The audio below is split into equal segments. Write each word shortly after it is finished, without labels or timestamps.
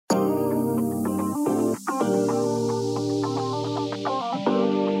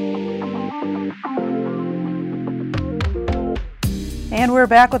And we're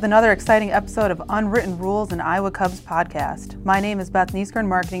back with another exciting episode of Unwritten Rules, an Iowa Cubs podcast. My name is Beth Nieskern,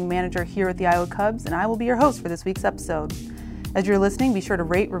 Marketing Manager here at the Iowa Cubs, and I will be your host for this week's episode. As you're listening, be sure to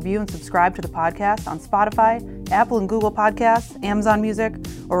rate, review, and subscribe to the podcast on Spotify, Apple and Google Podcasts, Amazon Music,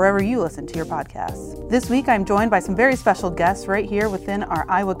 or wherever you listen to your podcasts. This week, I'm joined by some very special guests right here within our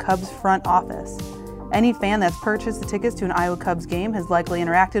Iowa Cubs front office. Any fan that's purchased the tickets to an Iowa Cubs game has likely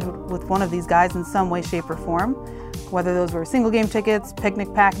interacted with one of these guys in some way, shape, or form, whether those were single game tickets,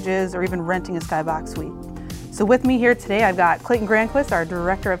 picnic packages, or even renting a Skybox suite. So with me here today, I've got Clayton Granquist, our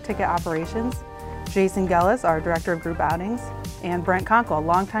Director of Ticket Operations, Jason Gellis, our Director of Group Outings, and Brent Conkle,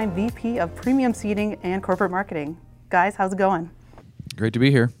 longtime VP of Premium Seating and Corporate Marketing. Guys, how's it going? Great to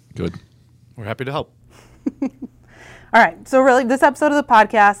be here. Good. We're happy to help. All right, so really this episode of the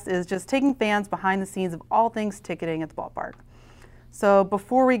podcast is just taking fans behind the scenes of all things ticketing at the ballpark. So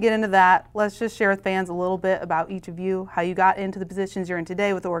before we get into that, let's just share with fans a little bit about each of you, how you got into the positions you're in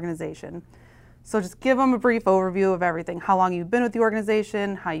today with the organization. So just give them a brief overview of everything, how long you've been with the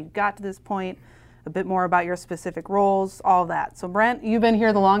organization, how you got to this point, a bit more about your specific roles, all of that. So Brent, you've been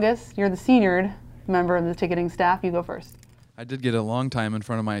here the longest. You're the senior member of the ticketing staff. You go first. I did get a long time in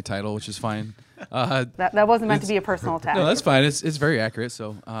front of my title, which is fine. That wasn't meant to be a personal attack. No, that's fine. It's very accurate.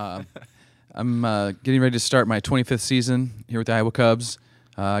 So I'm getting ready to start my 25th season here with the Iowa Cubs.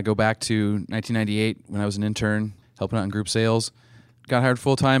 I go back to 1998 when I was an intern helping out in group sales. Got hired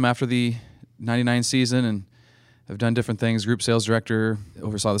full-time after the 99 season, and I've done different things. Group sales director,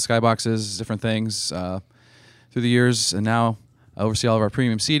 oversaw the skyboxes, different things through the years, and now I oversee all of our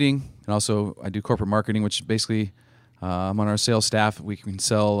premium seating, and also I do corporate marketing, which basically I'm on our sales staff. We can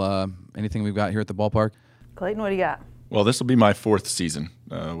sell anything we've got here at the ballpark. Clayton, what do you got? Well, this will be my fourth season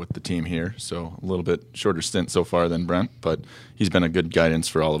with the team here, so a little bit shorter stint so far than Brent, but he's been a good guidance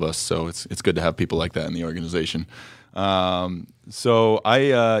for all of us, so it's good to have people like that in the organization. So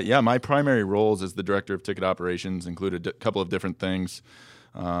my primary roles as the Director of Ticket Operations included a couple of different things.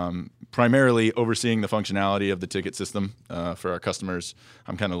 Primarily overseeing the functionality of the ticket system for our customers.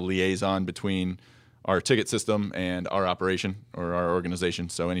 I'm kind of liaison between our ticket system and our operation or our organization.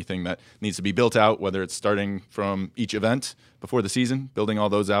 So anything that needs to be built out, whether it's starting from each event before the season, building all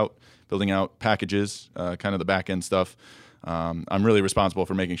those out, building out packages, kind of the back end stuff. I'm really responsible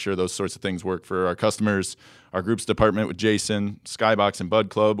for making sure those sorts of things work for our customers, our groups department with Jason, Skybox and Bud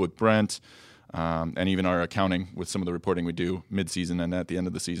Club with Brent, and even our accounting with some of the reporting we do mid-season and at the end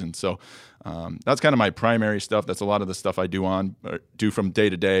of the season. So that's kind of my primary stuff. That's a lot of the stuff I do from day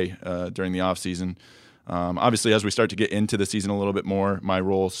to day during the off season. Obviously, as we start to get into the season a little bit more, my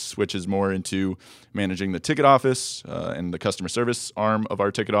role switches more into managing the ticket office and the customer service arm of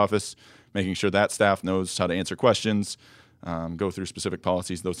our ticket office, making sure that staff knows how to answer questions, go through specific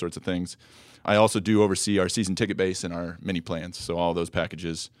policies, those sorts of things. I also do oversee our season ticket base and our mini plans, so all those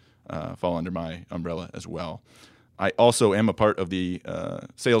packages fall under my umbrella as well. I also am a part of the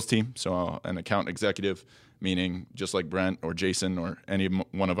sales team, so an account executive, meaning just like Brent or Jason or any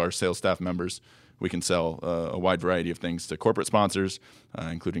one of our sales staff members, we can sell a wide variety of things to corporate sponsors,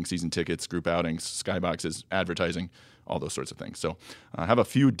 including season tickets, group outings, skyboxes, advertising, all those sorts of things. So I have a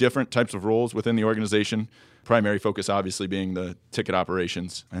few different types of roles within the organization, primary focus obviously being the ticket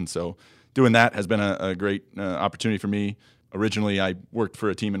operations. And so doing that has been a great opportunity for me. Originally, I worked for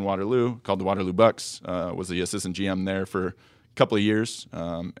a team in Waterloo called the Waterloo Bucks, was the assistant GM there for a couple of years,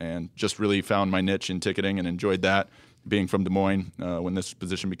 and just really found my niche in ticketing and enjoyed that. Being from Des Moines, when this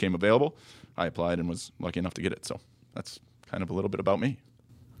position became available, I applied and was lucky enough to get it. So that's kind of a little bit about me.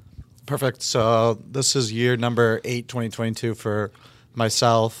 Perfect. So this is year number 8, 2022 for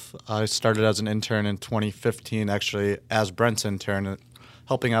myself. I started as an intern in 2015, actually as Brent's intern,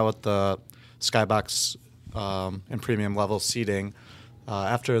 helping out with the Skybox and premium level seating.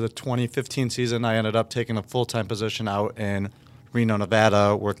 After the 2015 season, I ended up taking a full-time position out in Reno,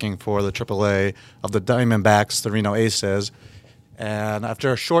 Nevada, working for the AAA of the Diamondbacks, the Reno Aces. And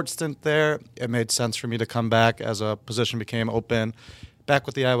after a short stint there, it made sense for me to come back as a position became open back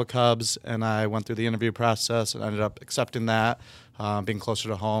with the Iowa Cubs, and I went through the interview process and ended up accepting that, being closer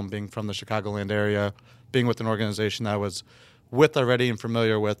to home, being from the Chicagoland area, being with an organization I was with already and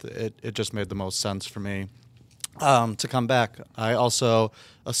familiar with. It just made the most sense for me to come back. I also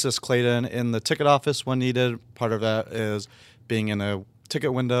assist Clayton in the ticket office when needed. Part of that is being in a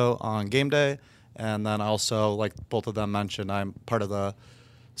ticket window on game day. And then also, like both of them mentioned, I'm part of the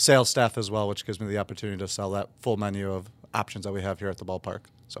sales staff as well, which gives me the opportunity to sell that full menu of options that we have here at the ballpark.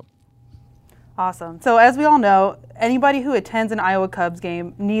 So, awesome. So as we all know, anybody who attends an Iowa Cubs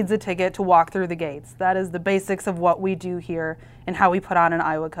game needs a ticket to walk through the gates. That is the basics of what we do here and how we put on an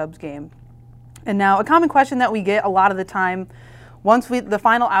Iowa Cubs game. And now a common question that we get a lot of the time once the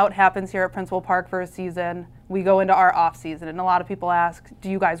final out happens here at Principal Park for a season, we go into our off season. And a lot of people ask, do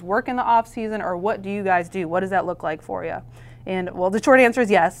you guys work in the off season, or what do you guys do? What does that look like for you? And well, the short answer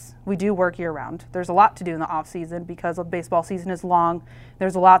is yes, we do work year round. There's a lot to do in the off season because the baseball season is long.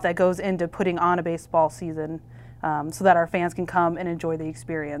 There's a lot that goes into putting on a baseball season so that our fans can come and enjoy the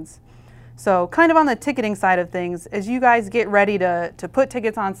experience. So kind of on the ticketing side of things, as you guys get ready to put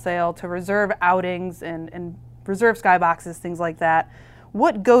tickets on sale, to reserve outings and reserve skyboxes, things like that,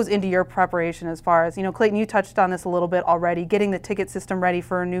 what goes into your preparation as far as, Clayton, you touched on this a little bit already, getting the ticket system ready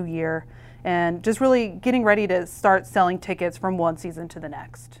for a new year and just really getting ready to start selling tickets from one season to the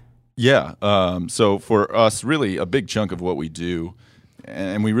next? Yeah. So for us, really a big chunk of what we do,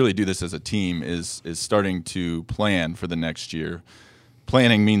 and we really do this as a team, is starting to plan for the next year.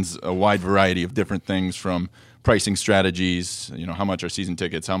 Planning means a wide variety of different things, from pricing strategies, how much are season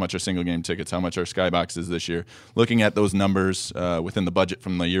tickets, how much are single game tickets, how much are skyboxes this year, looking at those numbers within the budget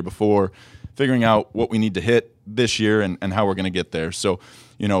from the year before, figuring out what we need to hit this year and how we're going to get there. So,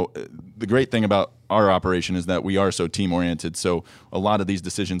 the great thing about our operation is that we are so team-oriented, so a lot of these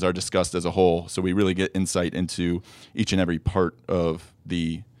decisions are discussed as a whole, so we really get insight into each and every part of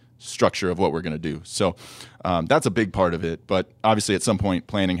the structure of what we're going to do. So that's a big part of it, but obviously at some point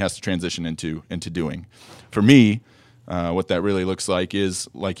planning has to transition into doing. For me, what that really looks like is,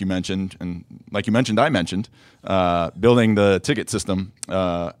 like you mentioned, I mentioned, building the ticket system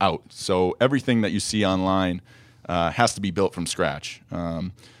out. So everything that you see online has to be built from scratch.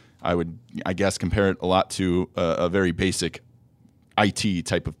 I guess, compare it a lot to a very basic IT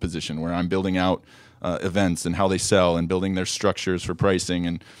type of position where I'm building out events and how they sell and building their structures for pricing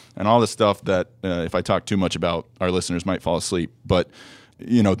and all the stuff that if I talk too much about, our listeners might fall asleep. But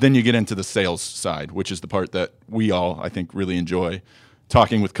then you get into the sales side, which is the part that we all, I think, really enjoy.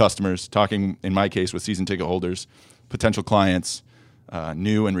 Talking with customers, talking, in my case, with season ticket holders, potential clients,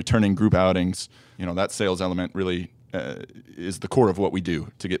 new and returning group outings. That sales element really is the core of what we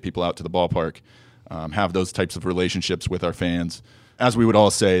do to get people out to the ballpark, have those types of relationships with our fans. As we would all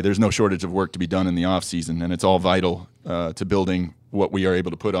say, there's no shortage of work to be done in the off season, and it's all vital to building what we are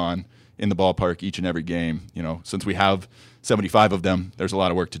able to put on in the ballpark each and every game. Since we have 75 of them, there's a lot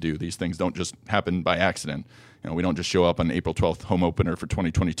of work to do. These things don't just happen by accident. We don't just show up on April 12th home opener for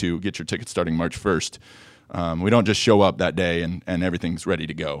 2022, get your tickets starting March 1st. We don't just show up that day and everything's ready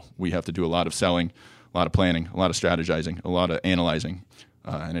to go. We have to do a lot of selling, a lot of planning, a lot of strategizing, a lot of analyzing,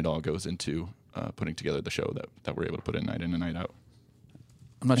 and it all goes into putting together the show that we're able to put in and night out.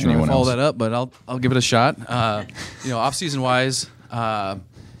 I'm not sure if I follow that up, but I'll give it a shot. Off-season wise,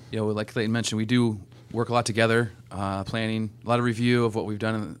 like Clayton mentioned, we do work a lot together, planning, a lot of review of what we've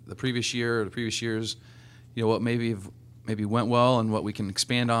done in the previous year or the previous years. What maybe went well and what we can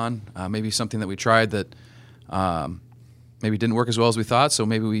expand on. Maybe something that we tried that maybe didn't work as well as we thought. So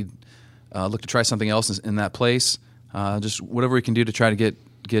maybe we look to try something else in that place. Just whatever we can do to try to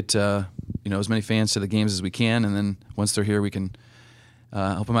get as many fans to the games as we can, and then once they're here, we can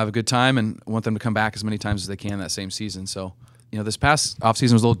help them have a good time and want them to come back as many times as they can that same season. So, this past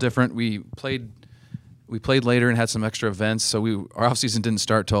offseason was a little different. We played later and had some extra events, so our offseason didn't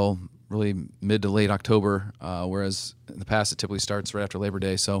start till really mid to late October, whereas in the past it typically starts right after Labor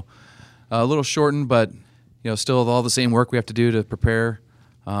Day. So a little shortened, but still all the same work we have to do to prepare.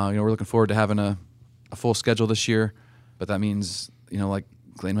 We're looking forward to having a full schedule this year, but that means like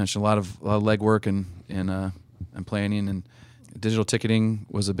Clayton mentioned, a lot of legwork and planning, and digital ticketing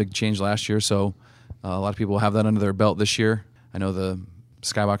was a big change last year. So a lot of people have that under their belt this year. I know the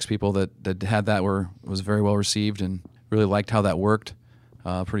Skybox people that had that was very well received and really liked how that worked.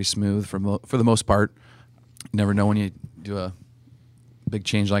 Pretty smooth for the most part. You never know when you do a big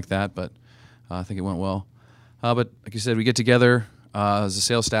change like that, but I think it went well. But like you said, we get together as a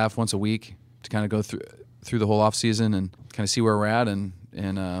sales staff once a week to kind of go through the whole off season and kind of see where we're at and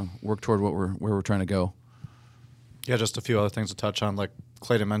work toward where we're trying to go. Yeah, just a few other things to touch on. Like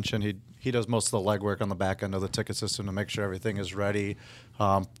Clayton mentioned, he does most of the legwork on the back end of the ticket system to make sure everything is ready.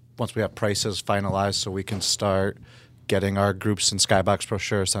 Once we have prices finalized, so we can start getting our groups and Skybox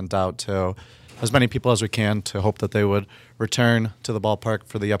brochure sent out to as many people as we can to hope that they would return to the ballpark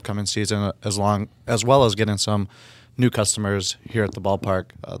for the upcoming season, as well as getting some new customers here at the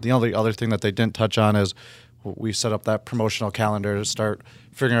ballpark. The only other thing that they didn't touch on is we set up that promotional calendar to start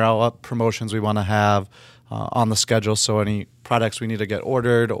figuring out what promotions we want to have on the schedule. So any products we need to get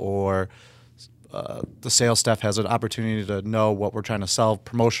ordered, or the sales staff has an opportunity to know what we're trying to sell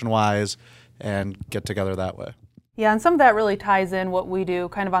promotion-wise and get together that way. Yeah, and some of that really ties in what we do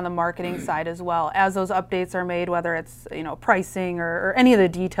kind of on the marketing side as well. As those updates are made, whether it's pricing or any of the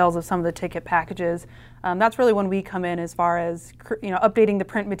details of some of the ticket packages, That's really when we come in as far as updating the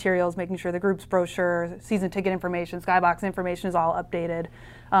print materials, making sure the group's brochure, season ticket information, skybox information is all updated,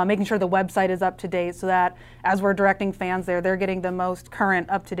 making sure the website is up to date so that as we're directing fans there, they're getting the most current,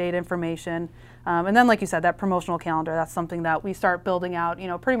 up-to-date information. And then, like you said, that promotional calendar, that's something that we start building out,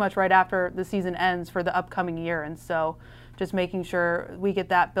 pretty much right after the season ends for the upcoming year. And so just making sure we get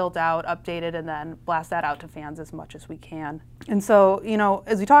that built out, updated, and then blast that out to fans as much as we can. And so,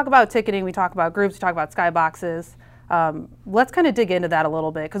 as we talk about ticketing, we talk about groups, we talk about skyboxes. Let's kind of dig into that a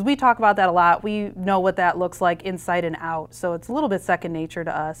little bit, because we talk about that a lot. We know what that looks like inside and out, so it's a little bit second nature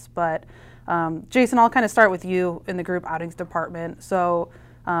to us. But Jason, I'll kind of start with you in the group outings department. So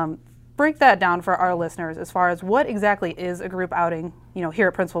break that down for our listeners as far as what exactly is a group outing, here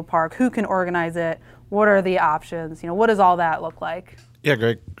at Principal Park. Who can organize it? What are the options? What does all that look like? Yeah,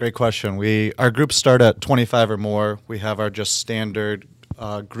 great question. Our groups start at 25 or more. We have our just standard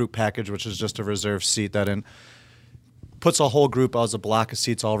group package, which is just a reserved seat that puts a whole group as a block of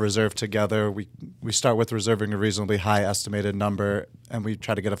seats all reserved together. We start with reserving a reasonably high estimated number, and we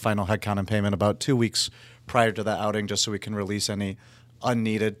try to get a final head count and payment about 2 weeks prior to the outing, just so we can release any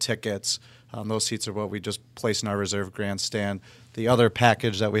unneeded tickets. Those seats are what we just place in our reserve grandstand. The other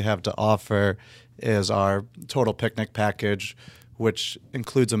package that we have to offer is our total picnic package, which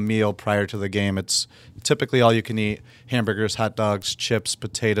includes a meal prior to the game. It's typically all you can eat: hamburgers, hot dogs, chips,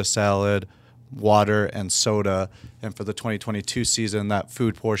 potato salad, water, and soda. And for the 2022 season, that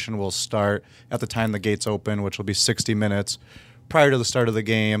food portion will start at the time the gates open, which will be 60 minutes prior to the start of the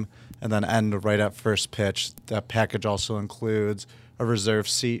game, and then end right at first pitch. That package also includes a reserve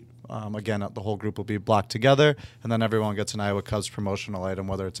seat. Again, the whole group will be blocked together, and then everyone gets an Iowa Cubs promotional item,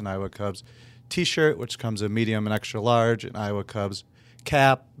 whether it's an Iowa Cubs T-shirt, which comes in medium and extra large, an Iowa Cubs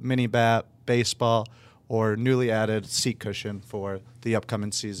cap, mini bat, baseball, or newly added seat cushion for the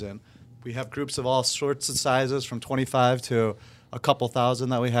upcoming season. We have groups of all sorts of sizes, from 25 to a couple thousand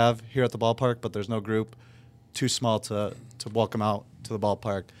that we have here at the ballpark, but there's no group too small to welcome out to the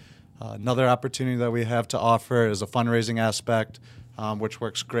ballpark. Another opportunity that we have to offer is a fundraising aspect, which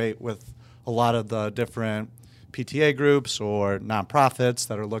works great with a lot of the different PTA groups or nonprofits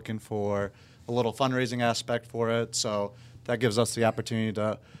that are looking for a little fundraising aspect for it. So that gives us the opportunity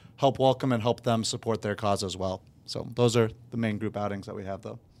to help welcome and help them support their cause as well. So those are the main group outings that we have,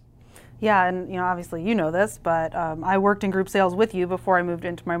 though. Yeah, and obviously you know this, but I worked in group sales with you before I moved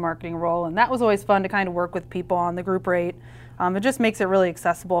into my marketing role, and that was always fun to kind of work with people on the group rate. It just makes it really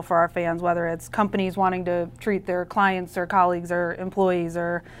accessible for our fans, whether it's companies wanting to treat their clients or colleagues or employees,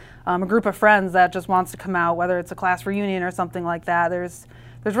 or a group of friends that just wants to come out, whether it's a class reunion or something like that. There's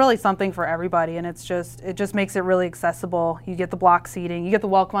really something for everybody, and it just makes it really accessible. You get the block seating, you get the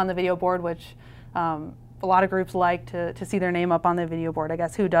welcome on the video board, which a lot of groups like to see their name up on the video board. I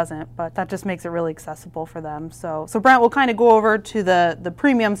guess who doesn't, but that just makes it really accessible for them. So Brent, we'll kind of go over to the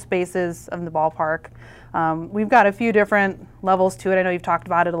premium spaces of the ballpark. We've got a few different levels to it. I know you've talked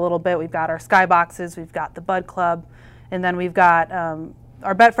about it a little bit. We've got our skyboxes, we've got the Bud Club, and then we've got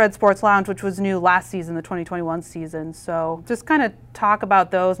our Betfred Sports Lounge, which was new last season, the 2021 season. So just kind of talk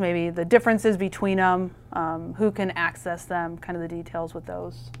about those, maybe the differences between them, who can access them, kind of the details with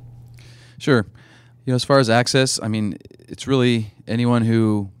those. Sure. As far as access, I mean, it's really anyone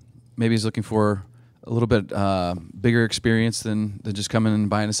who maybe is looking for a little bit bigger experience than just coming and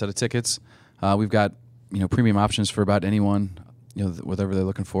buying a set of tickets. We've got, premium options for about anyone, whatever they're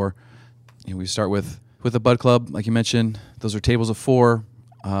looking for. We start with the Bud Club, like you mentioned. Those are tables of 4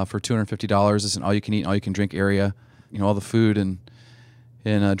 for $250. It's an all-you-can-eat, all-you-can-drink area. All the food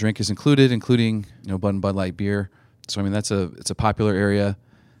and drink is included, including Bud and Bud Light beer. So I mean, it's a popular area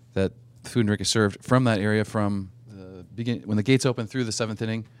that the food and drink is served from that area from the beginning. When the gates open through the 7th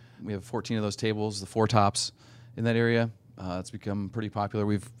inning, we have 14 of those tables, the 4 tops in that area. It's become pretty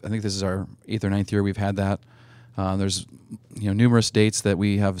popular. I think this is our 8th or 9th year we've had that. There's numerous dates that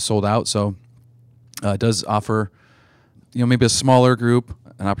we have sold out, so it does offer maybe a smaller group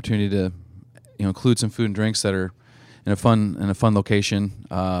an opportunity to include some food and drinks that are in a fun location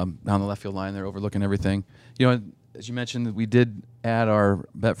down the left field line there, overlooking everything. As you mentioned, we did add our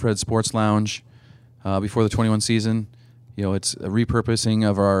Betfred Sports Lounge before the 21 season. It's a repurposing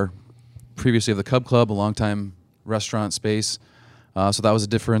of our previously of the Cub Club, a longtime restaurant space. So that was a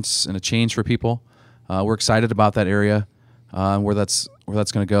difference and a change for people. We're excited about that area, where that's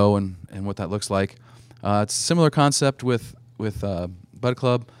going to go and what that looks like. It's a similar concept with Bud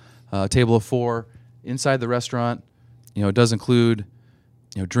Club, table of 4 inside the restaurant. It does include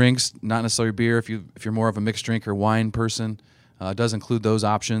drinks, not necessarily beer. If you're more of a mixed drink or wine person, it does include those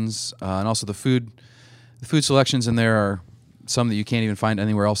options, and also the food selections in there are some that you can't even find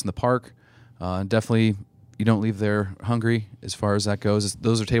anywhere else in the park. Definitely, you don't leave there hungry as far as that goes.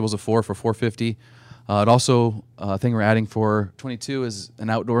 Those are tables of 4 for $4.50. It also, thing we're adding for 22 is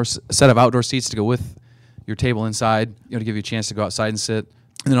a set of outdoor seats to go with your table inside, to give you a chance to go outside and sit.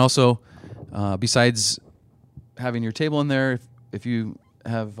 And then also, besides having your table in there, if you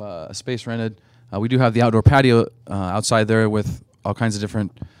have a space rented, we do have the outdoor patio outside there with all kinds of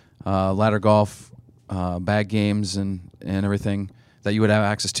different ladder golf, bag games, and everything that you would have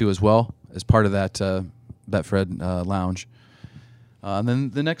access to as well as part of that Betfred lounge. And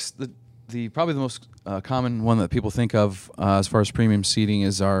then probably the most common one that people think of as far as premium seating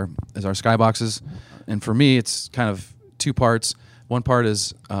is our skyboxes. And for me, it's kind of two parts. One part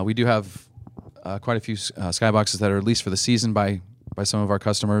is we do have quite a few skyboxes that are leased for the season by some of our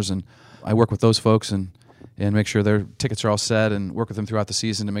customers, and I work with those folks and make sure their tickets are all set and work with them throughout the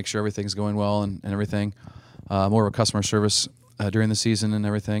season to make sure everything's going well and everything. More of a customer service during the season and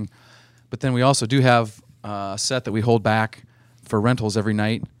everything. But then we also do have a set that we hold back for rentals every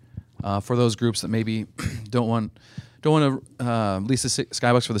night for those groups that maybe don't want to lease the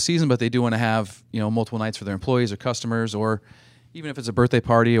skybox for the season, but they do want to have multiple nights for their employees or customers, or even if it's a birthday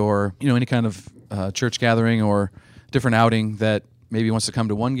party or any kind of church gathering or different outing that maybe wants to come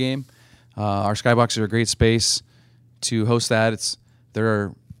to one game. Our skyboxes are a great space to host that.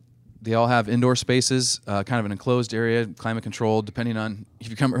 They all have indoor spaces, kind of an enclosed area, climate controlled. Depending on if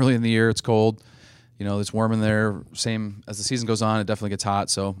you come early in the year, it's cold. It's warm in there. Same as the season goes on, it definitely gets hot.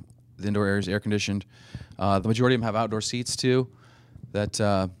 So the indoor area is air conditioned. The majority of them have outdoor seats too,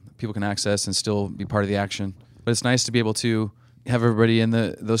 that people can access and still be part of the action. But it's nice to be able to have everybody in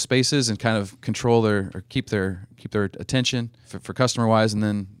those spaces and kind of control or keep their attention for customer wise, and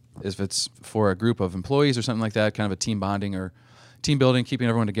then if it's for a group of employees or something like that, kind of a team bonding or team building, keeping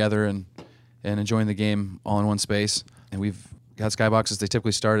everyone together and enjoying the game all in one space. And we've got skyboxes. They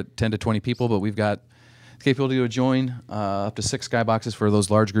typically start at 10 to 20 people, but we've got the capability to join up to 6 skyboxes for those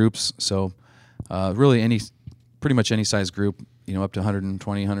large groups. So really pretty much any size group, up to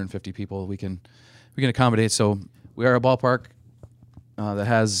 120, 150 people we can accommodate. So we are a ballpark that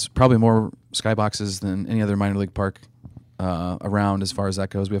has probably more skyboxes than any other minor league park around as far as that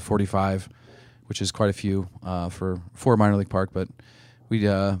goes. We have 45, which is quite a few for a minor league park, but we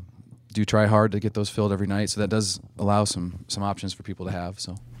do try hard to get those filled every night, so that does allow some options for people to have.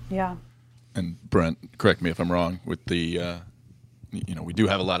 So yeah. And Brent, correct me if I'm wrong, with the we do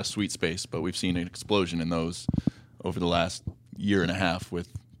have a lot of suite space, but we've seen an explosion in those over the last year and a half with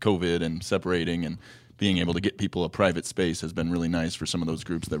COVID and separating, and being able to get people a private space has been really nice for some of those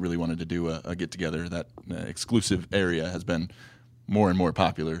groups that really wanted to do a get-together. That exclusive area has been more and more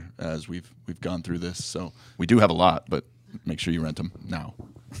popular as we've gone through this. So we do have a lot, but make sure you rent them now.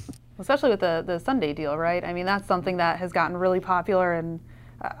 Especially with the Sunday deal, right? I mean, that's something that has gotten really popular, and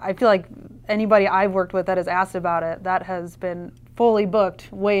I feel like anybody I've worked with that has asked about it, that has been fully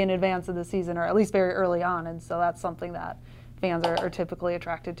booked way in advance of the season, or at least very early on, and so that's something that fans are typically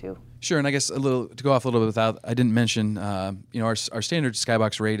attracted to. Sure, and I guess to go off a little bit without, I didn't mention, our standard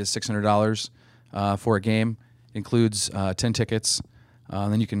skybox rate is $600 for a game. It includes 10 tickets,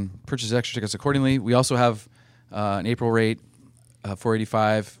 and then you can purchase extra tickets accordingly. We also have an April rate,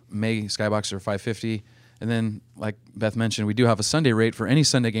 $485. May skyboxes are $550, and then like Beth mentioned, we do have a Sunday rate for any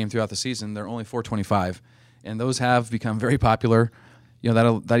Sunday game throughout the season. They're only $425, and those have become very popular.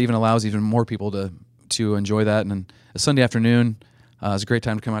 That even allows even more people to enjoy that. And a Sunday afternoon is a great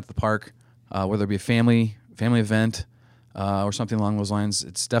time to come out to the park, whether it be a family event or something along those lines.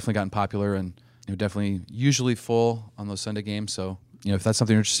 It's definitely gotten popular, and definitely usually full on those Sunday games. So if that's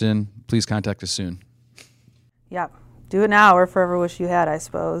something you're interested in, please contact us soon. Yep. Do it now or forever wish you had, I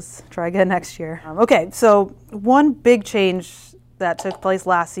suppose. Try again next year. Okay, so one big change that took place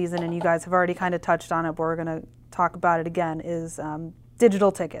last season, and you guys have already kind of touched on it, but we're going to talk about it again, is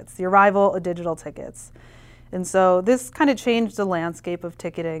digital tickets, the arrival of digital tickets. And so this kind of changed the landscape of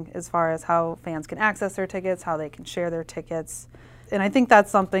ticketing as far as how fans can access their tickets, how they can share their tickets. And I think that's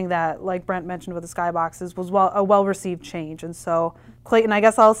something that, like Brent mentioned with the skyboxes, was a well-received change. And so, Clayton, I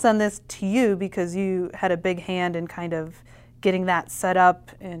guess I'll send this to you because you had a big hand in kind of getting that set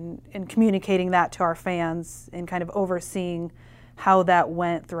up and communicating that to our fans and kind of overseeing how that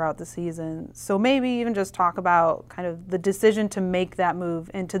went throughout the season. So maybe even just talk about kind of the decision to make that move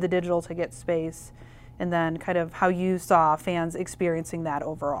into the digital ticket space, and then kind of how you saw fans experiencing that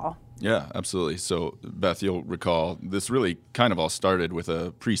overall. Yeah, absolutely. So, Beth, you'll recall this really kind of all started with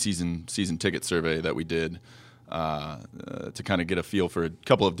a season ticket survey that we did to kind of get a feel for a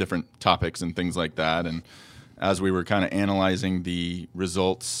couple of different topics and things like that. And as we were kind of analyzing the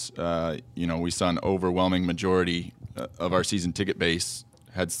results, we saw an overwhelming majority of our season ticket base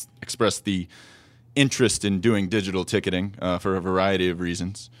had expressed the interest in doing digital ticketing for a variety of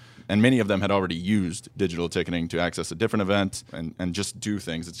reasons. And many of them had already used digital ticketing to access a different event and just do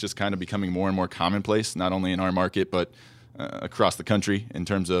things. It's just kind of becoming more and more commonplace, not only in our market, but across the country in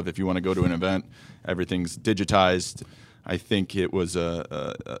terms of if you want to go to an event, everything's digitized. I think it was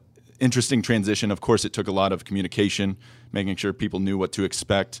a interesting transition. Of course, it took a lot of communication, making sure people knew what to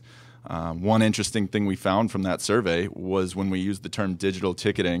expect. One interesting thing we found from that survey was when we used the term digital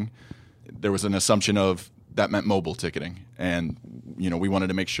ticketing, there was an assumption of that meant mobile ticketing. And, we wanted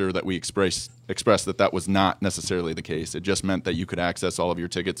to make sure that we express that was not necessarily the case. It just meant that you could access all of your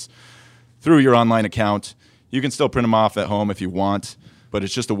tickets through your online account. You can still print them off at home if you want, but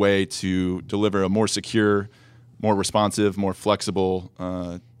it's just a way to deliver a more secure, more responsive, more flexible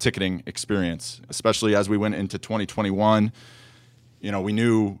ticketing experience, especially as we went into 2021. We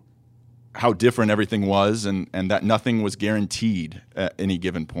knew how different everything was and that nothing was guaranteed at any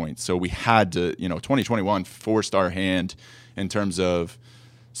given point. So we had to, 2021 forced our hand in terms of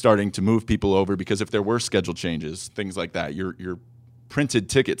starting to move people over, because if there were schedule changes, things like that, your printed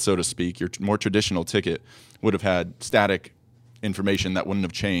ticket, so to speak, your more traditional ticket would have had static information that wouldn't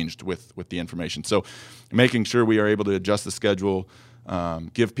have changed with the information. So making sure we are able to adjust the schedule,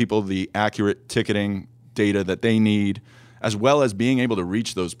 give people the accurate ticketing data that they need, as well as being able to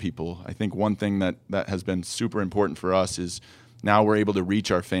reach those people. I think one thing that has been super important for us is now we're able to reach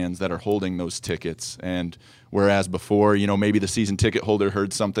our fans that are holding those tickets. And whereas before, maybe the season ticket holder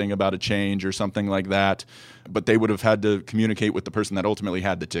heard something about a change or something like that, but they would have had to communicate with the person that ultimately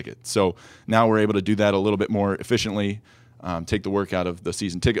had the ticket. So now we're able to do that a little bit more efficiently, take the work out of the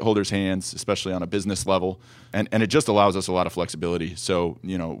season ticket holders' hands, especially on a business level. And it just allows us a lot of flexibility. So,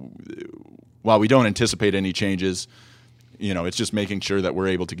 while we don't anticipate any changes, it's just making sure that we're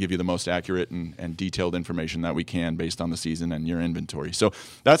able to give you the most accurate and detailed information that we can based on the season and your inventory. So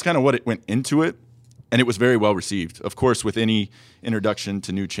that's kind of what it went into it, and it was very well received. Of course, with any introduction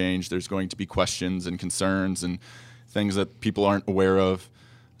to new change, there's going to be questions and concerns and things that people aren't aware of.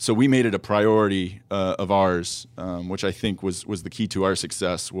 So we made it a priority of ours, which I think was the key to our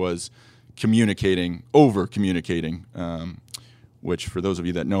success, was over-communicating, which for those of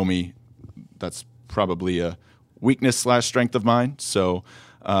you that know me, that's probably a weakness/strength of mine. So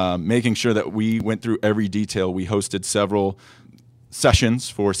making sure that we went through every detail. We hosted several sessions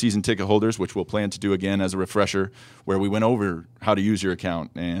for season ticket holders, which we'll plan to do again as a refresher, where we went over how to use your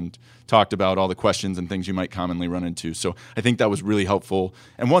account and talked about all the questions and things you might commonly run into. So I think that was really helpful.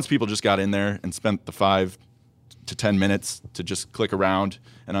 And once people just got in there and spent the 5 to 10 minutes to just click around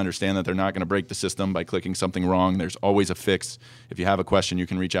and understand that they're not going to break the system by clicking something wrong, there's always a fix. If you have a question, you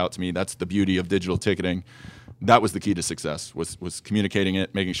can reach out to me. That's the beauty of digital ticketing. That was the key to success, was communicating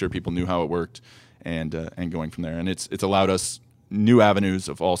it, making sure people knew how it worked, and going from there. And it's allowed us new avenues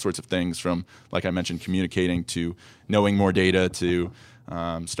of all sorts of things, from, like I mentioned, communicating to knowing more data to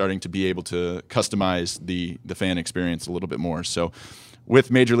starting to be able to customize the fan experience a little bit more. So with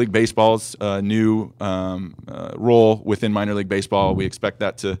Major League Baseball's new role within minor league baseball, we expect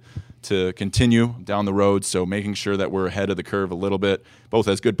that to continue down the road. So making sure that we're ahead of the curve a little bit, both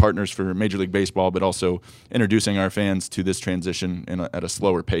as good partners for Major League Baseball, but also introducing our fans to this transition at a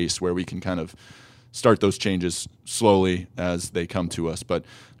slower pace, where we can kind of start those changes slowly as they come to us. But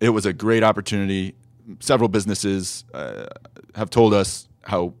it was a great opportunity. Several businesses have told us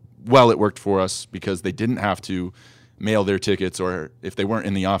how well it worked for us, because they didn't have to mail their tickets, or if they weren't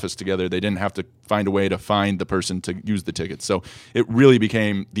in the office together, they didn't have to find a way to find the person to use the tickets. So it really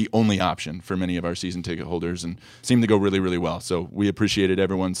became the only option for many of our season ticket holders, and seemed to go really, really well. So we appreciated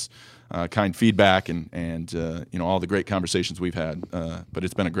everyone's kind feedback and all the great conversations we've had. But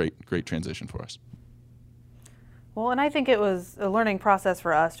it's been a great transition for us. Well, and I think it was a learning process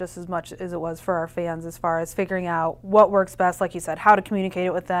for us just as much as it was for our fans, as far as figuring out what works best, like you said, how to communicate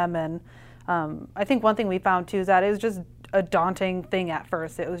it with them. And I think one thing we found too is that it was just a daunting thing at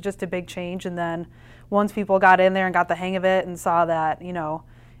first. It was just a big change, and then once people got in there and got the hang of it and saw that,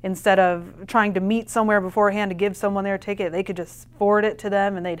 instead of trying to meet somewhere beforehand to give someone their ticket, they could just forward it to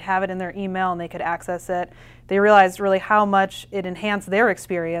them and they'd have it in their email and they could access it. They realized really how much it enhanced their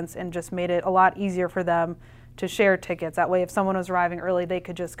experience and just made it a lot easier for them to share tickets. That way, if someone was arriving early, they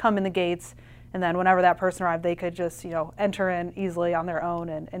could just come in the gates, and then whenever that person arrived, they could just, enter in easily on their own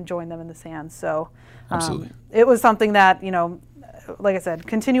and join them in the stands. So Absolutely. It was something that, like I said,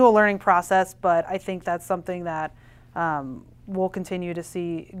 continual learning process, but I think that's something that we'll continue to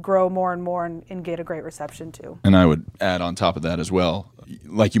see grow more and more and get a great reception to. And I would add on top of that as well,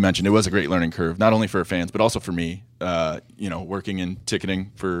 like you mentioned, it was a great learning curve, not only for fans, but also for me, working in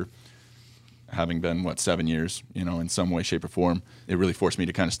ticketing for having been, 7 years, in some way, shape, or form. It really forced me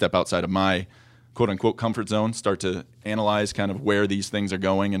to kind of step outside of my quote-unquote comfort zone, start to analyze kind of where these things are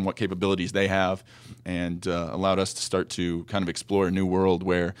going and what capabilities they have, and allowed us to start to kind of explore a new world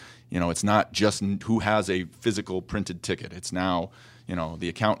where, it's not just who has a physical printed ticket. It's now, the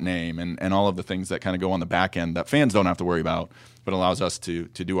account name and all of the things that kind of go on the back end that fans don't have to worry about, but allows us to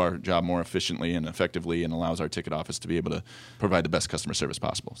do our job more efficiently and effectively, and allows our ticket office to be able to provide the best customer service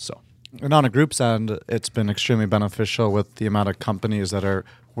possible. So. And on a group's end, it's been extremely beneficial with the amount of companies that are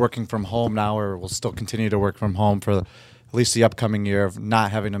working from home now, or will still continue to work from home for at least the upcoming year, of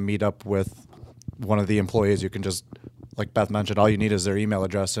not having to meet up with one of the employees. You can just, like Beth mentioned, all you need is their email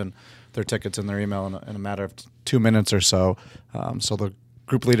address and their tickets in their email in a matter of 2 minutes or so. So the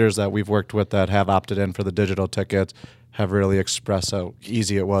group leaders that we've worked with that have opted in for the digital tickets have really expressed how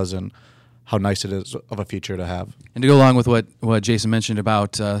easy it was and how nice it is of a feature to have. And to go along with what Jason mentioned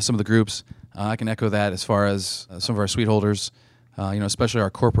about some of the groups, I can echo that as far as some of our suite holders, especially our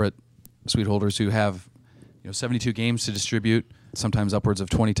corporate suite holders who have 72 games to distribute, sometimes upwards of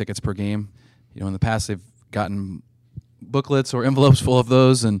 20 tickets per game. In the past they've gotten booklets or envelopes full of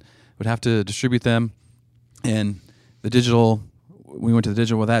those and would have to distribute them. And the digital, we went to the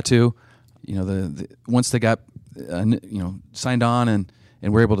digital with that too. Once they got signed on and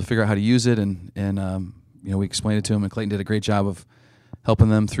we're able to figure out how to use it, and we explained it to them, and Clayton did a great job of helping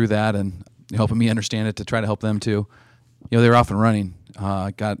them through that and helping me understand it to try to help them too. They were off and running.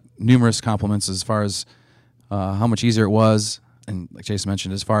 Got numerous compliments as far as how much easier it was, and like Jason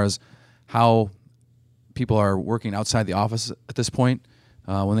mentioned, as far as how people are working outside the office at this point,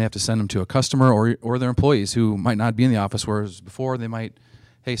 when they have to send them to a customer or their employees who might not be in the office, whereas before they might,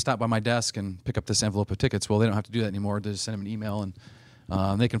 hey, stop by my desk and pick up this envelope of tickets. Well, they don't have to do that anymore. They just send them an email,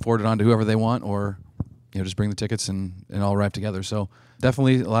 and they can forward it on to whoever they want, or just bring the tickets and all arrive together. So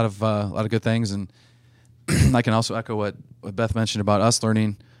definitely a lot of good things. And I can also echo what Beth mentioned about us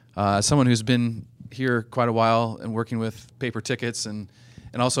learning. As someone who's been here quite a while and working with paper tickets, and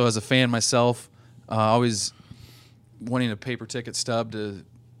also as a fan myself, always wanting a paper ticket stub to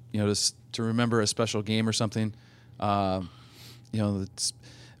remember a special game or something. It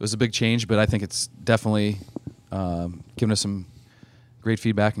was a big change, but I think it's definitely given us some great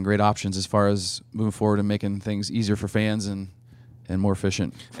feedback and great options as far as moving forward and making things easier for fans and more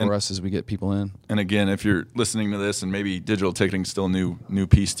efficient for us as we get people in. And again, if you're listening to this and maybe digital ticketing is still a new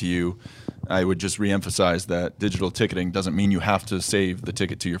piece to you, I would just reemphasize that digital ticketing doesn't mean you have to save the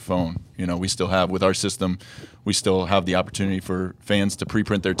ticket to your phone. We still have, with our system, we still have the opportunity for fans to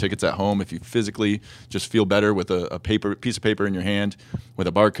pre-print their tickets at home. If you physically just feel better with a piece of paper in your hand with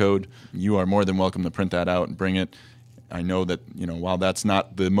a barcode, you are more than welcome to print that out and bring it. I know that, while that's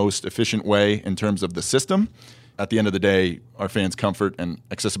not the most efficient way in terms of the system, at the end of the day, our fans' comfort and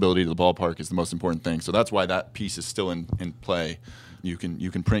accessibility to the ballpark is the most important thing. So that's why that piece is still in play. You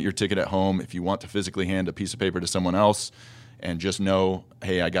can print your ticket at home. If you want to physically hand a piece of paper to someone else and just know,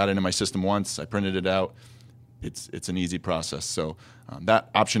 hey, I got it in my system once, I printed it out, it's an easy process. So that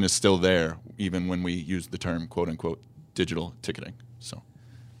option is still there, even when we use the term quote-unquote digital ticketing. So,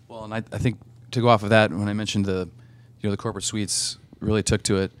 well, and I think to go off of that, when I mentioned the corporate suites really took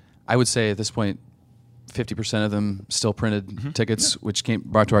to it, I would say at this point, 50% of them still printed tickets, which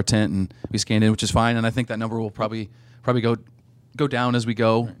brought to our tent and we scanned in, which is fine. And I think that number will probably go down as we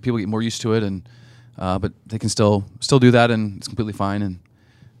go. Right. People get more used to it, and but they can still do that, and it's completely fine.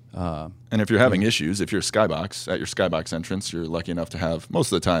 And if you're having issues, if you're Skybox, at your Skybox entrance, you're lucky enough to have,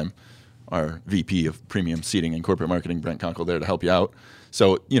 most of the time, our VP of Premium Seating and Corporate Marketing, Brent Conkle, there to help you out.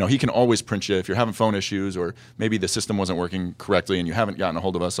 So, he can always print you if you're having phone issues, or maybe the system wasn't working correctly and you haven't gotten a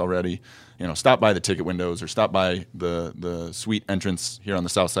hold of us already. Stop by the ticket windows or stop by the suite entrance here on the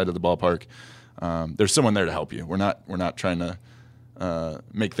south side of the ballpark. There's someone there to help you. We're not trying to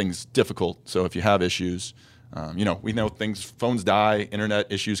make things difficult. So if you have issues, we know phones die, internet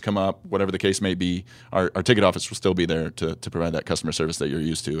issues come up, whatever the case may be. Our ticket office will still be there to provide that customer service that you're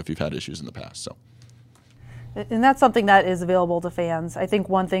used to if you've had issues in the past. So. And that's something that is available to fans. I think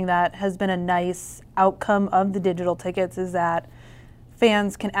one thing that has been a nice outcome of the digital tickets is that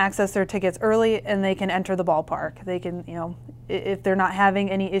fans can access their tickets early and they can enter the ballpark. They can, if they're not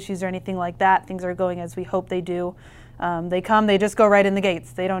having any issues or anything like that, things are going as we hope they do. They just go right in the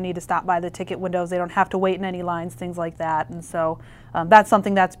gates. They don't need to stop by the ticket windows. They don't have to wait in any lines, things like that. And so that's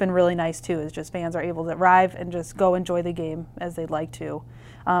something that's been really nice too, is just fans are able to arrive and just go enjoy the game as they'd like to.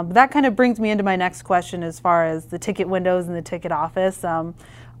 But that kind of brings me into my next question as far as the ticket windows and the ticket office.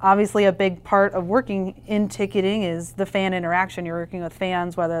 Obviously, a big part of working in ticketing is the fan interaction. You're working with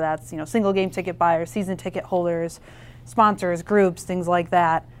fans, whether that's single game ticket buyers, season ticket holders, sponsors, groups, things like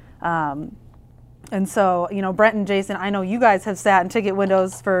that. And so, Brent and Jason, I know you guys have sat in ticket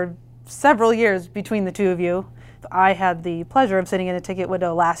windows for several years between the two of you. I had the pleasure of sitting in a ticket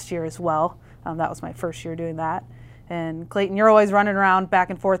window last year as well. That was my first year doing that. And Clayton, you're always running around back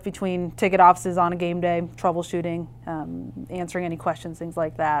and forth between ticket offices on a game day, troubleshooting, answering any questions, things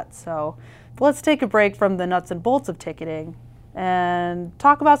like that. So let's take a break from the nuts and bolts of ticketing and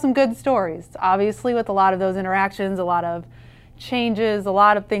talk about some good stories. Obviously, with a lot of those interactions, a lot of changes, a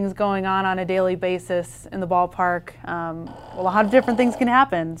lot of things going on a daily basis in the ballpark, a lot of different things can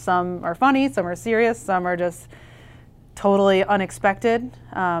happen. Some are funny, some are serious, some are just totally unexpected,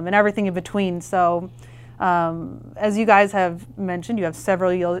 and everything in between. So as you guys have mentioned, you have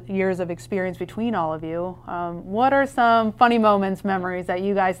several years of experience between all of you. What are some funny moments, memories that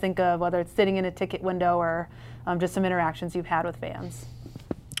you guys think of, whether it's sitting in a ticket window or just some interactions you've had with fans?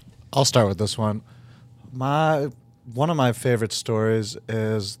 I'll start with this one. One of my favorite stories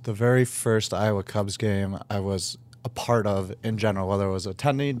is the very first Iowa Cubs game I was a part of in general, whether it was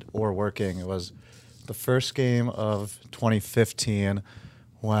attending or working. It was the first game of 2015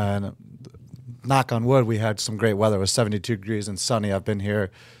 when, knock on wood, we had some great weather. It was 72 degrees and sunny. I've been here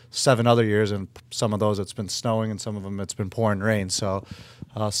 7 other years, and some of those it's been snowing, and some of them it's been pouring rain. So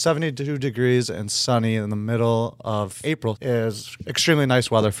 72 degrees and sunny in the middle of April is extremely nice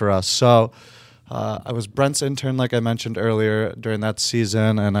weather for us. So I was Brent's intern, like I mentioned earlier, during that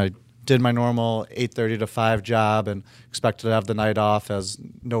season, and I did my normal 8:30 to 5 job and expected to have the night off as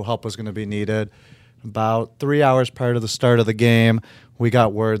no help was going to be needed. About 3 hours prior to the start of the game, we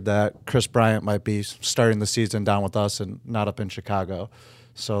got word that Kris Bryant might be starting the season down with us and not up in Chicago.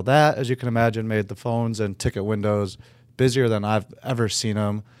 So that, as you can imagine, made the phones and ticket windows busier than I've ever seen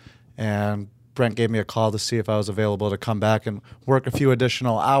them. And Brent gave me a call to see if I was available to come back and work a few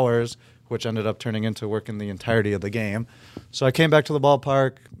additional hours, which ended up turning into working the entirety of the game. So I came back to the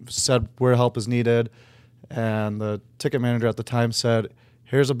ballpark, said where help is needed, and the ticket manager at the time said,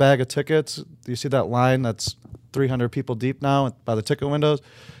 "Here's a bag of tickets. Do you see that line that's 300 people deep now by the ticket windows?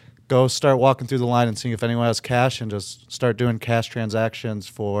 Go start walking through the line and seeing if anyone has cash and just start doing cash transactions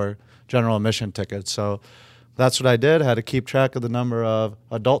for general admission tickets." So that's what I did. I had to keep track of the number of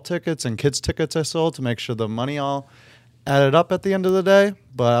adult tickets and kids tickets I sold to make sure the money all added up at the end of the day.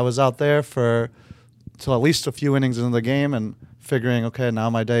 But I was out there till at least a few innings into the game and figuring, okay, now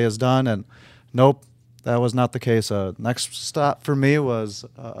my day is done. And nope, that was not the case. Next stop for me was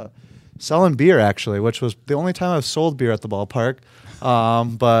selling beer, actually, which was the only time I've sold beer at the ballpark.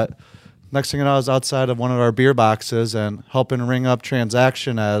 But next thing you know, I was outside of one of our beer boxes and helping ring up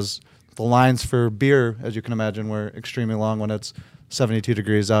transaction as the lines for beer, as you can imagine, were extremely long when it's 72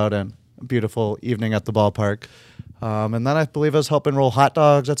 degrees out and a beautiful evening at the ballpark. And then I believe I was helping roll hot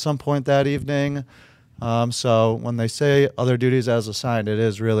dogs at some point that evening. So when they say other duties as assigned, it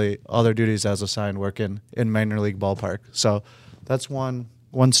is really other duties as assigned working in minor league ballpark. So that's one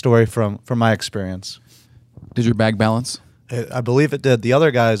story from my experience. Did your bag balance? I believe it did. The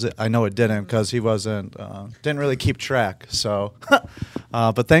other guys, I know it didn't because he didn't really keep track. So,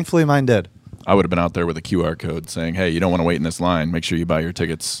 but thankfully mine did. I would have been out there with a QR code saying, "Hey, you don't want to wait in this line. Make sure you buy your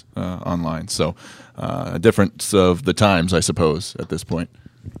tickets online." So, a difference of the times, I suppose, at this point.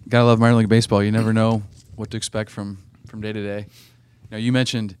 Gotta love minor league baseball. You never know what to expect from day to day. Now, you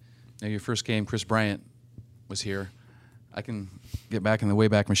mentioned your first game, Kris Bryant was here. I can get back in the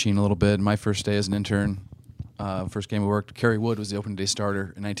Wayback Machine a little bit. My first day as an intern, first game we worked, Kerry Wood was the opening day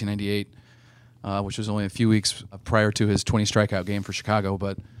starter in 1998, which was only a few weeks prior to his 20 strikeout game for Chicago.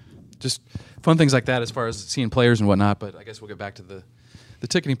 But just fun things like that as far as seeing players and whatnot. But I guess we'll get back to the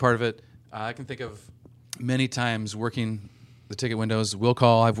ticketing part of it. I can think of many times working the ticket windows. Will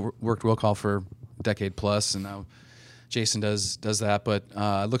call. I've worked will call for a decade plus, and now Jason does that. But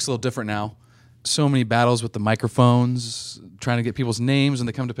it looks a little different now. So many battles with the microphones, trying to get people's names when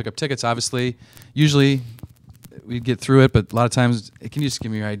they come to pick up tickets. Obviously, usually we'd get through it, but a lot of times, can you just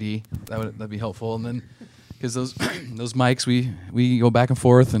give me your ID? That'd be helpful. And then because those those mics, we go back and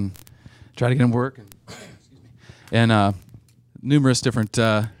forth and try to get them work. And numerous different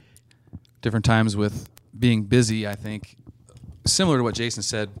times with being busy. I think similar to what Jason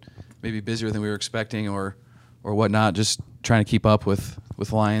said, maybe busier than we were expecting or whatnot. Just trying to keep up with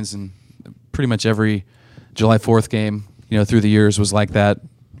lines, and pretty much every July 4th game, through the years was like that.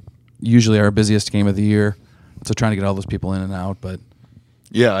 Usually our busiest game of the year. So trying to get all those people in and out, but.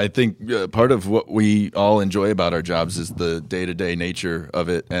 Yeah, I think part of what we all enjoy about our jobs is the day-to-day nature of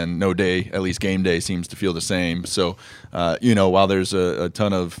it, and no day, at least game day, seems to feel the same. So, while there's a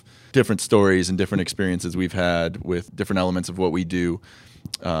ton of different stories and different experiences we've had with different elements of what we do,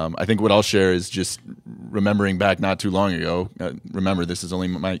 I think what I'll share is just remembering back not too long ago. Remember, this is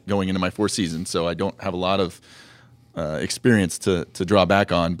only going into my 4th season, so I don't have a lot of experience to draw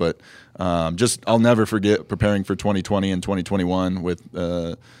back on. But I'll never forget preparing for 2020 and 2021 with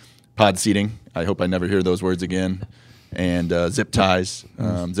pod seating. I hope I never hear those words again. And zip ties,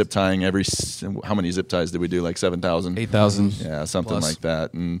 zip tying how many zip ties did we do? Like 7,000? 8,000. Yeah, something plus. like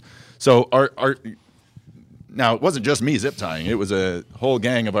that. And so now it wasn't just me zip tying. It was a whole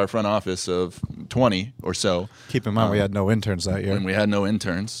gang of our front office of 20 or so. Keep in mind we had no interns that year. And we had no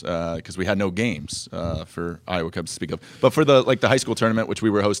interns because we had no games for Iowa Cubs to speak of. But for the high school tournament, which we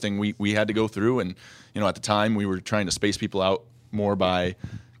were hosting, we had to go through. And, at the time we were trying to space people out more by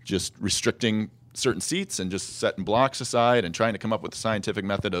just restricting certain seats and just setting blocks aside and trying to come up with a scientific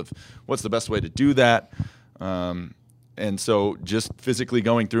method of what's the best way to do that. And so just physically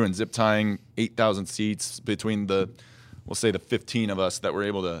going through and zip tying 8,000 seats between we'll say the 15 of us that were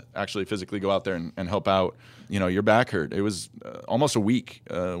able to actually physically go out there and help out, your back hurt. It was almost a week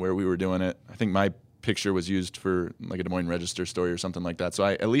where we were doing it. I think my picture was used for like a Des Moines Register story or something like that. So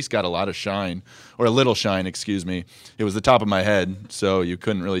I at least got a little shine. It was the top of my head, so you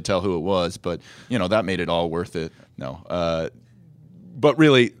couldn't really tell who it was, but that made it all worth it. No. But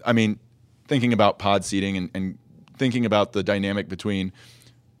really, I mean, thinking about pod seating and thinking about the dynamic between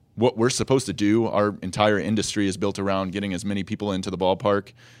what we're supposed to do, our entire industry is built around getting as many people into the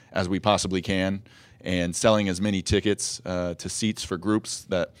ballpark as we possibly can and selling as many tickets to seats for groups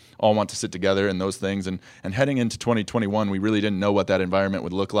that all want to sit together and those things. And heading into 2021, we really didn't know what that environment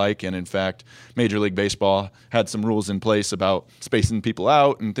would look like. And in fact, Major League Baseball had some rules in place about spacing people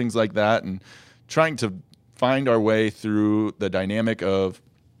out and things like that, and trying to find our way through the dynamic of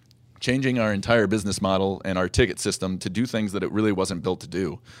changing our entire business model and our ticket system to do things that it really wasn't built to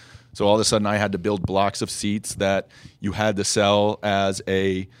do. So all of a sudden I had to build blocks of seats that you had to sell as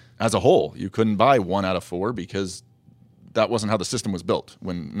a whole. You couldn't buy 1 out of 4 because that wasn't how the system was built.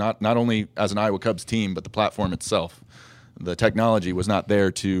 When not only as an Iowa Cubs team, but the platform itself. The technology was not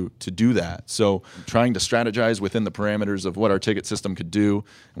there to do that. So trying to strategize within the parameters of what our ticket system could do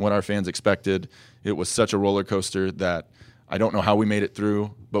and what our fans expected, it was such a roller coaster that I don't know how we made it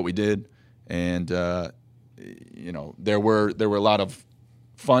through, but we did. And there were a lot of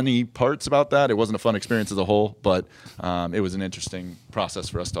funny parts about that. It wasn't a fun experience as a whole, but it was an interesting process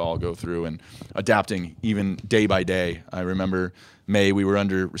for us to all go through and adapting even day by day. I remember May, we were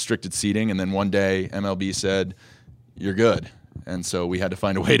under restricted seating, and then one day MLB said, "You're good." And so we had to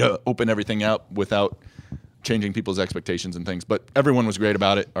find a way to open everything up without changing people's expectations and things. But everyone was great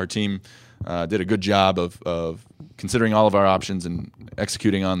about it. Our team did a good job of considering all of our options and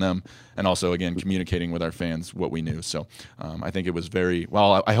executing on them, and also, again, communicating with our fans what we knew. So I think it was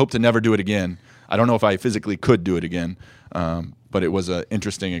I hope to never do it again. I don't know if I physically could do it again, but it was an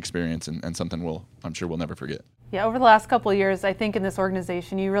interesting experience and something I'm sure we'll never forget. Yeah, over the last couple of years, I think in this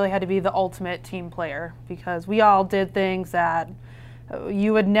organization, you really had to be the ultimate team player, because we all did things that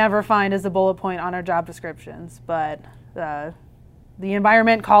you would never find as a bullet point on our job descriptions, but the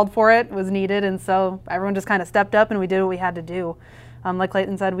environment called for it, was needed, and so everyone just kind of stepped up and we did what we had to do. Like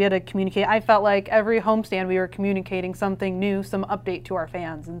Clayton said, we had to communicate. I felt like every homestand we were communicating something new, some update to our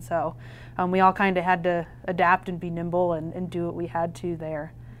fans, and so we all kind of had to adapt and be nimble and do what we had to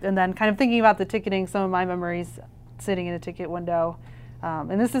there. And then kind of thinking about the ticketing, some of my memories sitting in a ticket window.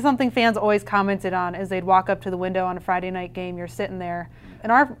 And this is something fans always commented on as they'd walk up to the window on a Friday night game. You're sitting there,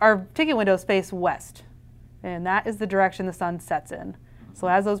 and our ticket windows face west, and that is the direction the sun sets in. So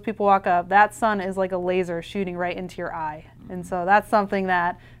as those people walk up, that sun is like a laser shooting right into your eye. And so that's something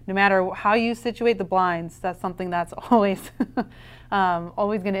that no matter how you situate the blinds, that's something that's always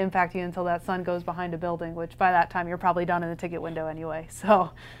always going to impact you until that sun goes behind a building, which by that time you're probably done in the ticket window anyway.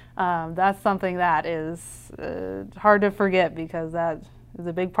 So that's something that is hard to forget, because that is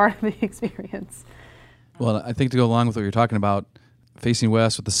a big part of the experience. Well, I think to go along with what you're talking about, facing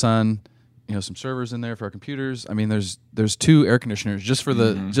west with the sun, some servers in there for our computers. I mean, there's 2 air conditioners just for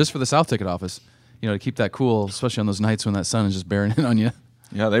the South ticket office, to keep that cool, especially on those nights when that sun is just bearing in on you.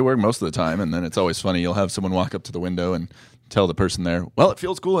 Yeah, they work most of the time, and then it's always funny. You'll have someone walk up to the window and tell the person there, "Well, it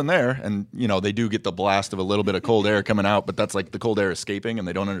feels cool in there," and they do get the blast of a little bit of cold air coming out, but that's like the cold air escaping, and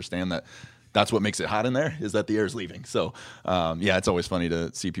they don't understand that that's what makes it hot in there, is that the air is leaving. So, it's always funny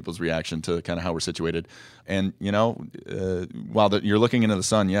to see people's reaction to kind of how we're situated. And, while you're looking into the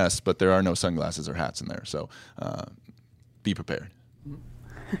sun, yes, but there are no sunglasses or hats in there. So be prepared.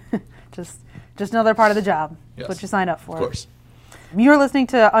 Just another part of the job. Yes. That's what you signed up for. Of course. You're listening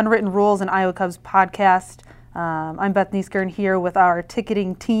to Unwritten Rules, an Iowa Cubs podcast. I'm Beth Nieskern here with our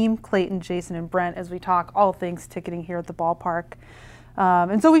ticketing team, Clayton, Jason, and Brent, as we talk all things ticketing here at the ballpark.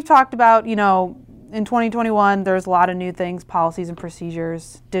 And so we've talked about, in 2021, there's a lot of new things, policies and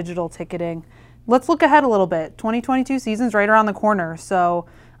procedures, digital ticketing. Let's look ahead a little bit. 2022 season's right around the corner. So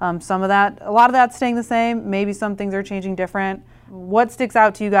a lot of that's staying the same. Maybe some things are changing different. What sticks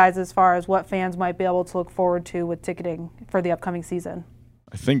out to you guys as far as what fans might be able to look forward to with ticketing for the upcoming season?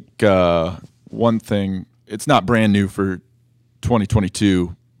 I think one thing, it's not brand new for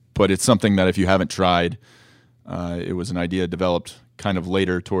 2022, but it's something that if you haven't tried, it was an idea developed kind of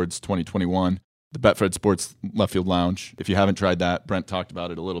later towards 2021. The Betfred Sports Left Field Lounge. If you haven't tried that, Brent talked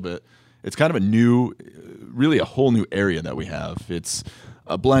about it a little bit. It's kind of really a whole new area that we have. It's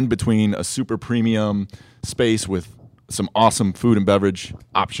a blend between a super premium space with some awesome food and beverage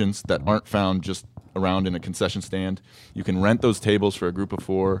options that aren't found just around in a concession stand. You can rent those tables for a group of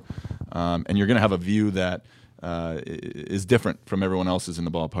 4, and you're going to have a view that is different from everyone else's in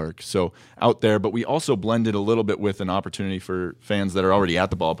the ballpark. So out there, but we also blended a little bit with an opportunity for fans that are already at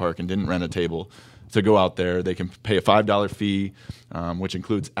the ballpark and didn't rent a table to go out there. They can pay a $5 fee, which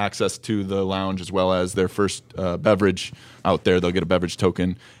includes access to the lounge as well as their first beverage out there. They'll get a beverage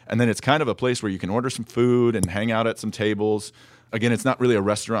token. And then it's kind of a place where you can order some food and hang out at some tables. Again, it's not really a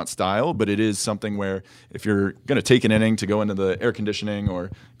restaurant style, but it is something where if you're going to take an inning to go into the air conditioning or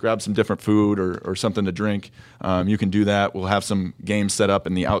grab some different food or something to drink, you can do that. We'll have some games set up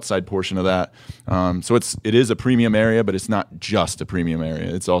in the outside portion of that. So it is a premium area, but it's not just a premium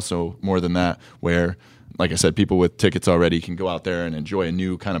area. It's also more than that, where, like I said, people with tickets already can go out there and enjoy a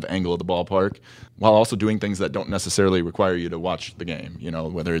new kind of angle of the ballpark while also doing things that don't necessarily require you to watch the game,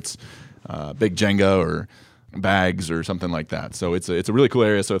 whether it's big Jenga or bags or something like that. So it's a really cool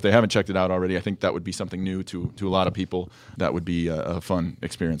area. So if they haven't checked it out already, I think that would be something new to a lot of people. That would be a fun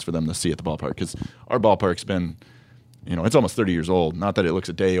experience for them to see at the ballpark, because our ballpark's been, it's almost 30 years old. Not that it looks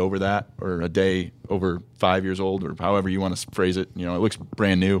a day over that or a day over 5 years old or however you want to phrase it. It looks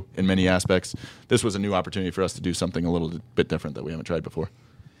brand new in many aspects. This was a new opportunity for us to do something a little bit different that we haven't tried before.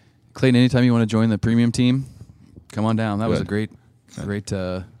 Clayton, anytime you want to join the premium team, come on down. That was a great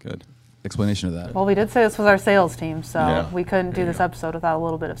Good explanation of that. Well, we did say this was our sales team, so Yeah. we couldn't do this episode without a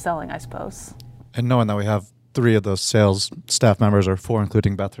little bit of selling, I suppose. And knowing that we have 3 of those sales staff members, or 4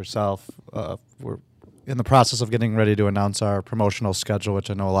 including Beth herself, we're in the process of getting ready to announce our promotional schedule, which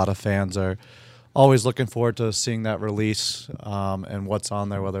I know a lot of fans are always looking forward to seeing that release and what's on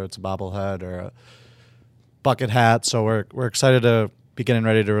there, whether it's a bobblehead or a bucket hat. So we're excited to be getting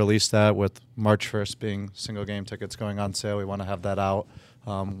ready to release that, with March 1st being single game tickets going on sale. We want to have that out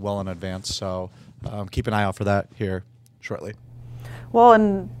well in advance. So keep an eye out for that here shortly. Well,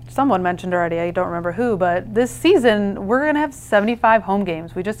 and someone mentioned already, I don't remember who, but this season we're going to have 75 home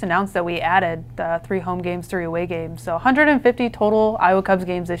games. We just announced that we added 3 home games, 3 away games. So 150 total Iowa Cubs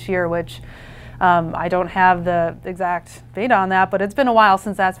games this year, which I don't have the exact data on that, but it's been a while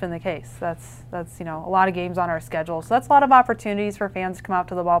since that's been the case. That's a lot of games on our schedule. So that's a lot of opportunities for fans to come out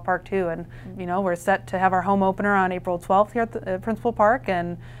to the ballpark too. And we're set to have our home opener on April 12th here at the Principal Park,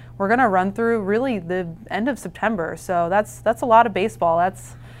 and we're going to run through really the end of September. So that's a lot of baseball.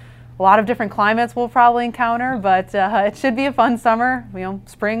 That's a lot of different climates we'll probably encounter, but it should be a fun summer.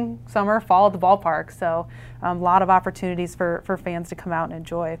 Spring, summer, fall at the ballpark. So a lot of opportunities for fans to come out and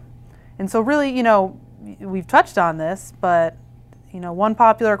enjoy. And so really, we've touched on this, but one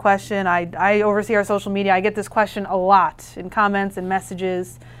popular question, I oversee our social media. I get this question a lot in comments and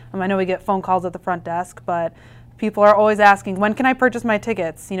messages. I know we get phone calls at the front desk, but people are always asking, when can I purchase my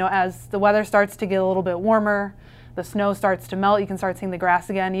tickets? As the weather starts to get a little bit warmer, the snow starts to melt, you can start seeing the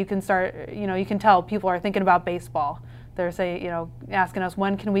grass again. You can tell people are thinking about baseball. They're asking us,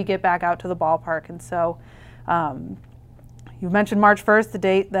 when can we get back out to the ballpark? And so you mentioned March 1st, the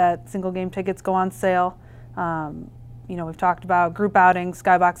date that single game tickets go on sale. We've talked about group outings,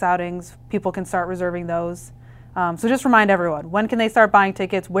 skybox outings. People can start reserving those. So just remind everyone, when can they start buying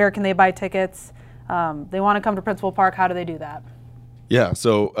tickets? Where can they buy tickets? They want to come to Principal Park. How do they do that? Yeah,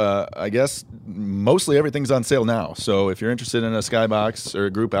 so I guess mostly everything's on sale now. So if you're interested in a skybox or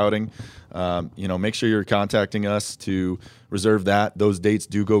a group outing, make sure you're contacting us to reserve that. Those dates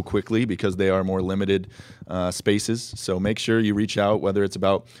do go quickly because they are more limited spaces. So make sure you reach out, whether it's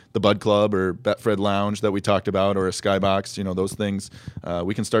about the Bud Club or Betfred Lounge that we talked about, or a skybox. Those things,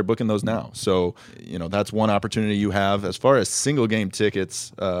 we can start booking those now. So that's one opportunity you have. As far as single game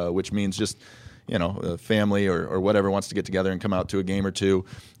tickets, which means just family or whatever wants to get together and come out to a game or two,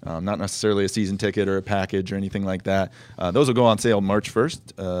 not necessarily a season ticket or a package or anything like that. Those will go on sale March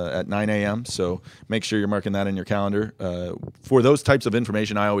 1st at 9 a.m. So make sure you're marking that in your calendar. For those types of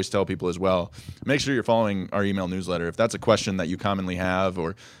information, I always tell people as well, make sure you're following our email newsletter. If that's a question that you commonly have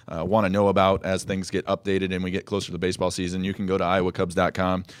or want to know about as things get updated and we get closer to the baseball season, you can go to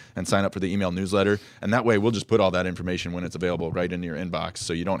iowacubs.com and sign up for the email newsletter. And that way we'll just put all that information when it's available right into your inbox.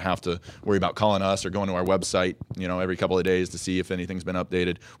 So you don't have to worry about calling us or going to our website, every couple of days to see if anything's been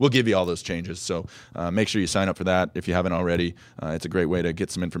updated. We'll give you all those changes. So make sure you sign up for that if you haven't already. It's a great way to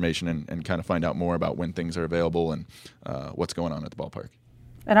get some information and kind of find out more about when things are available and what's going on at the ballpark.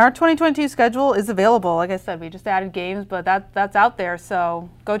 And our 2022 schedule is available. Like I said, we just added games, but that's out there. So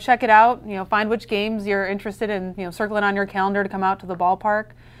go check it out. Find which games you're interested in. Circle it on your calendar to come out to the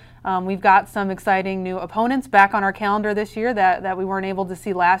ballpark. We've got some exciting new opponents back on our calendar this year that we weren't able to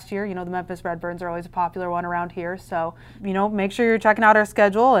see last year. The Memphis Redbirds are always a popular one around here. So, make sure you're checking out our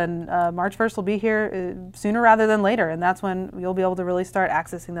schedule, and March 1st will be here sooner rather than later, and that's when you'll be able to really start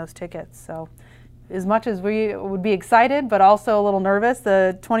accessing those tickets. So as much as we would be excited, but also a little nervous,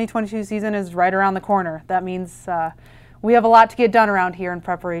 the 2022 season is right around the corner. That means we have a lot to get done around here in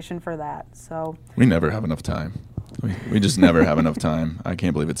preparation for that. So we never have enough time. We just never have enough time. I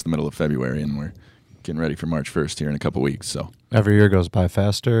can't believe it's the middle of February and we're getting ready for March 1st here in a couple weeks. So every year goes by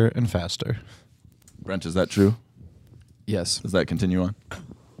faster and faster. Brent, is that true? Yes. Does that continue on?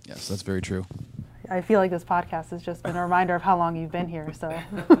 Yes, that's very true. I feel like this podcast has just been a reminder of how long you've been here. So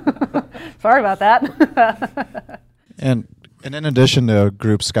sorry about that. And in addition to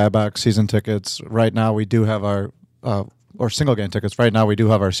group Skybox season tickets, right now we do have our or single game tickets. Right now we do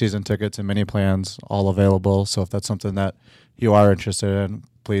have our season tickets and mini plans all available. So if that's something that you are interested in,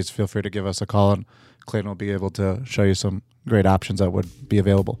 please feel free to give us a call, and Clayton will be able to show you some great options that would be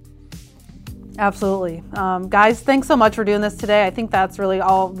available. Absolutely. Guys, thanks so much for doing this today. I think that's really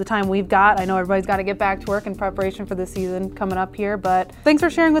all the time we've got. I know everybody's got to get back to work in preparation for the season coming up here, but thanks for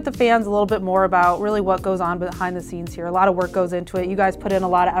sharing with the fans a little bit more about really what goes on behind the scenes here. A lot of work goes into it. You guys put in a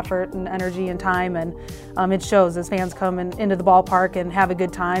lot of effort and energy and time, and it shows as fans come into the ballpark and have a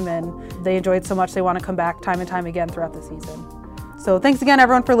good time, and they enjoy it so much they want to come back time and time again throughout the season. So thanks again,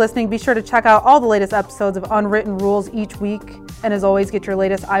 everyone, for listening. Be sure to check out all the latest episodes of Unwritten Rules each week. And as always, get your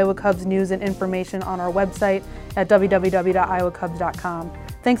latest Iowa Cubs news and information on our website at www.iowacubs.com.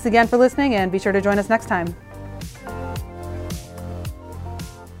 Thanks again for listening, and be sure to join us next time.